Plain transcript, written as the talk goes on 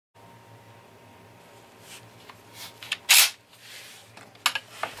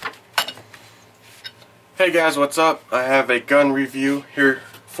Hey guys, what's up? I have a gun review here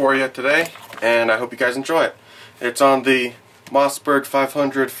for you today, and I hope you guys enjoy it. It's on the Mossberg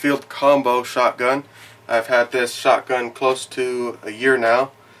 500 Field Combo shotgun. I've had this shotgun close to a year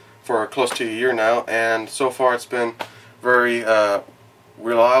now, and so far it's been very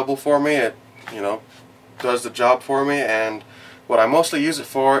reliable for me. It, does the job for me, and what I mostly use it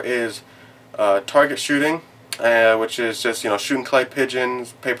for is target shooting, which is just shooting clay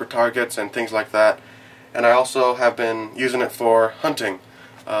pigeons, paper targets, and things like that. And I also have been using it for hunting.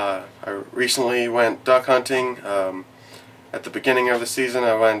 I recently went duck hunting. At the beginning of the season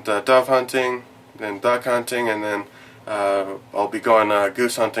I went dove hunting, then duck hunting, and then I'll be going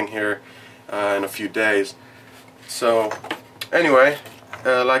goose hunting here in a few days. So anyway,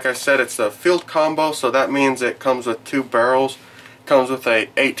 like I said, it's a field combo, so that means it comes with two barrels. It comes with a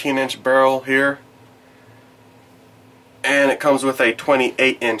 18-inch barrel here, and it comes with a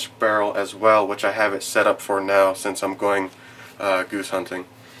 28-inch barrel as well, which I have it set up for now since I'm going goose hunting.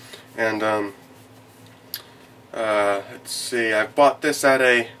 And let's see, I bought this at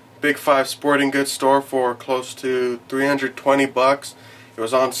a Big 5 sporting goods store for close to 320 bucks. It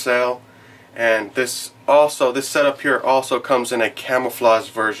was on sale, and this setup here also comes in a camouflage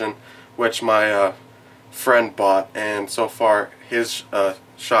version, which my friend bought, and so far his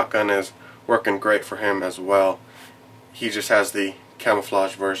shotgun is working great for him as well. He just has the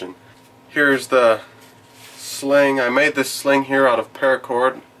camouflage version. Here's the sling. I made this sling here out of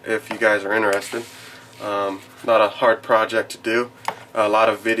paracord, if you guys are interested. Not a hard project to do. A lot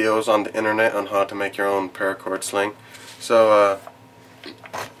of videos on the internet on how to make your own paracord sling. So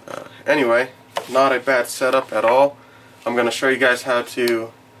anyway, not a bad setup at all. I'm going to show you guys how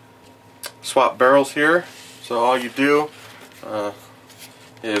to swap barrels here. So all you do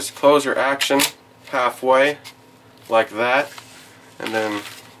is close your action halfway, like that, and then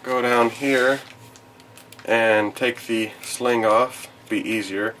go down here and take the sling off. Be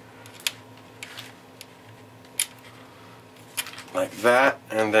easier, like that,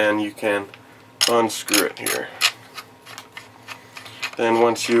 and then you can unscrew it here. Then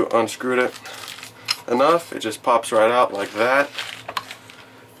once you unscrewed it enough, it just pops right out like that.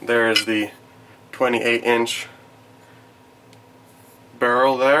 There is the 28-inch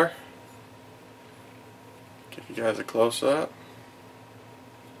barrel there. Give you guys a close-up.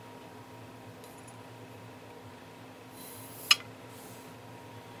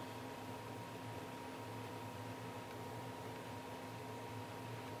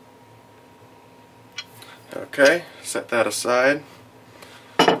 Okay, set that aside.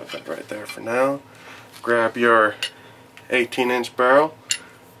 Put that right there for now. Grab your 18-inch barrel.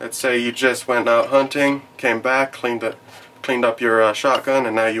 Let's say you just went out hunting, came back, cleaned up your shotgun,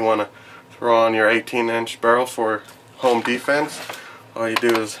 and now you want to throw on your 18-inch barrel for home defense. All you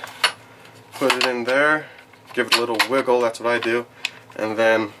do is put it in there, give it a little wiggle, that's what I do, and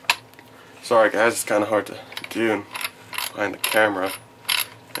then, sorry guys, it's kind of hard to do behind the camera,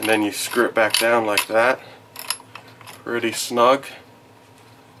 and then you screw it back down like that, pretty snug.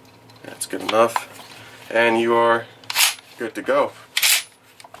 That's good enough, and you are good to go.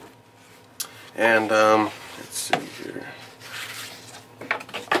 And let's see here.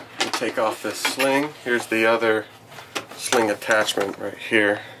 Take off this sling. Here's the other sling attachment right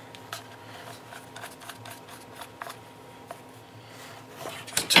here.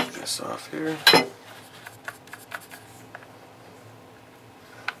 Just take this off here.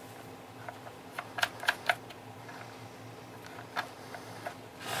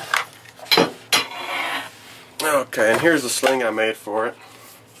 Okay, and here's the sling I made for it.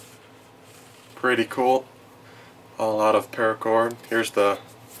 Pretty cool. All out of paracord. Here's the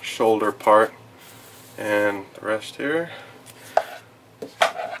shoulder part and the rest here.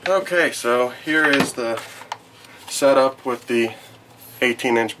 Okay, so here is the setup with the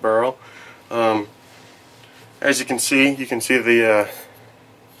 18-inch barrel. As you can see the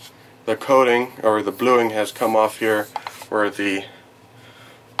coating, or the bluing, has come off here where the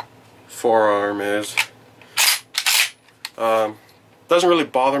forearm is. Doesn't really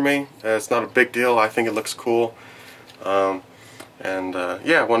bother me. It's not a big deal. I think it looks cool.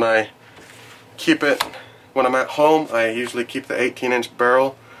 Yeah, when I'm at home, I usually keep the 18-inch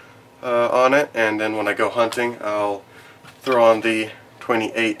barrel on it, and then when I go hunting, I'll throw on the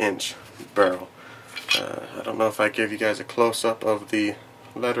 28-inch barrel. I don't know if I give you guys a close-up of the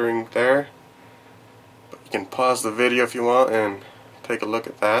lettering there, but you can pause the video if you want and take a look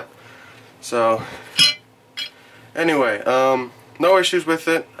at that. So anyway, no issues with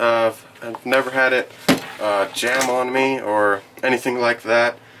it. I've never had it jam on me or anything like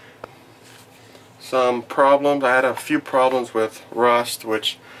that. Some problems, I had a few problems with rust,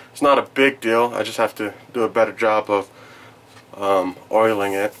 which It's not a big deal. I just have to do a better job of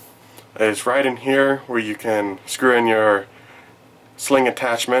oiling it. It's right in here where you can screw in your sling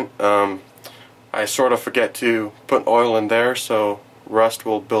attachment. I sort of forget to put oil in there, so rust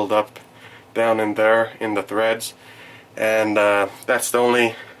will build up down in there in the threads, and that's the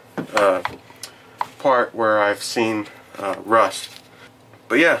only part where I've seen rust.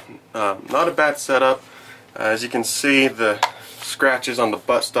 But yeah, not a bad setup. As you can see, the scratches on the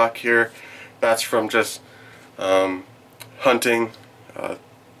buttstock here, that's from just hunting,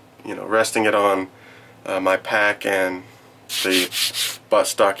 you know, resting it on my pack, and the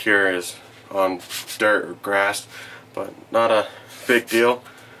buttstock here is on dirt or grass, but not a big deal.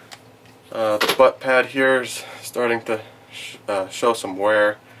 The butt pad here is starting to show some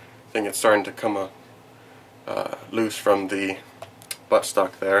wear. I think it's starting to come loose from the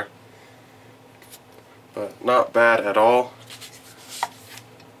buttstock there, but not bad at all.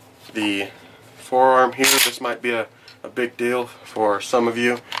 The forearm here, this might be a big deal for some of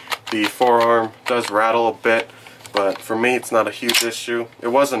you. The forearm does rattle a bit, but for me it's not a huge issue. It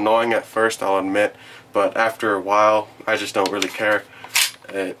was annoying at first, I'll admit, but after a while I just don't really care.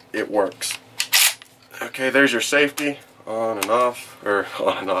 It works. Okay, there's your safety, on and off, or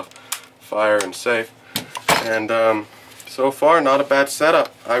on and off, fire and safe. And so far, not a bad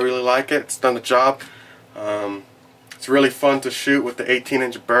setup. I really like it. It's done the job. It's really fun to shoot with the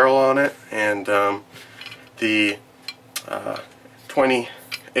 18-inch barrel on it, and the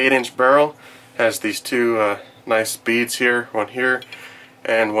 28-inch barrel has these two nice beads here, one here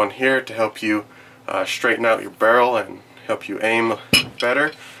and one here, to help you straighten out your barrel and help you aim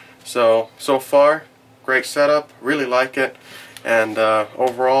better. So far, great setup, really like it, and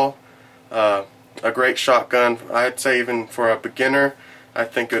overall a great shotgun. I'd say even for a beginner, I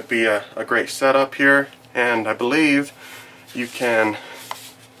think it would be a great setup here. And I believe you can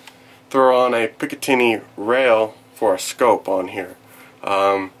throw on a Picatinny rail for a scope on here,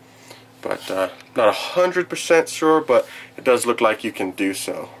 but not 100% sure, but it does look like you can do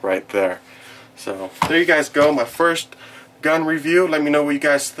so right there. So there you guys go, my first gun review. Let me know what you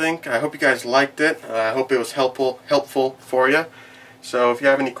guys think. I hope you guys liked it. I hope it was helpful for you. So if you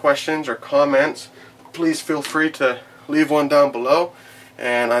have any questions or comments, please feel free to leave one down below.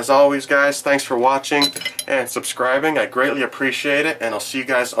 And as always, guys, thanks for watching and subscribing. I greatly appreciate it, and I'll see you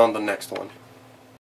guys on the next one.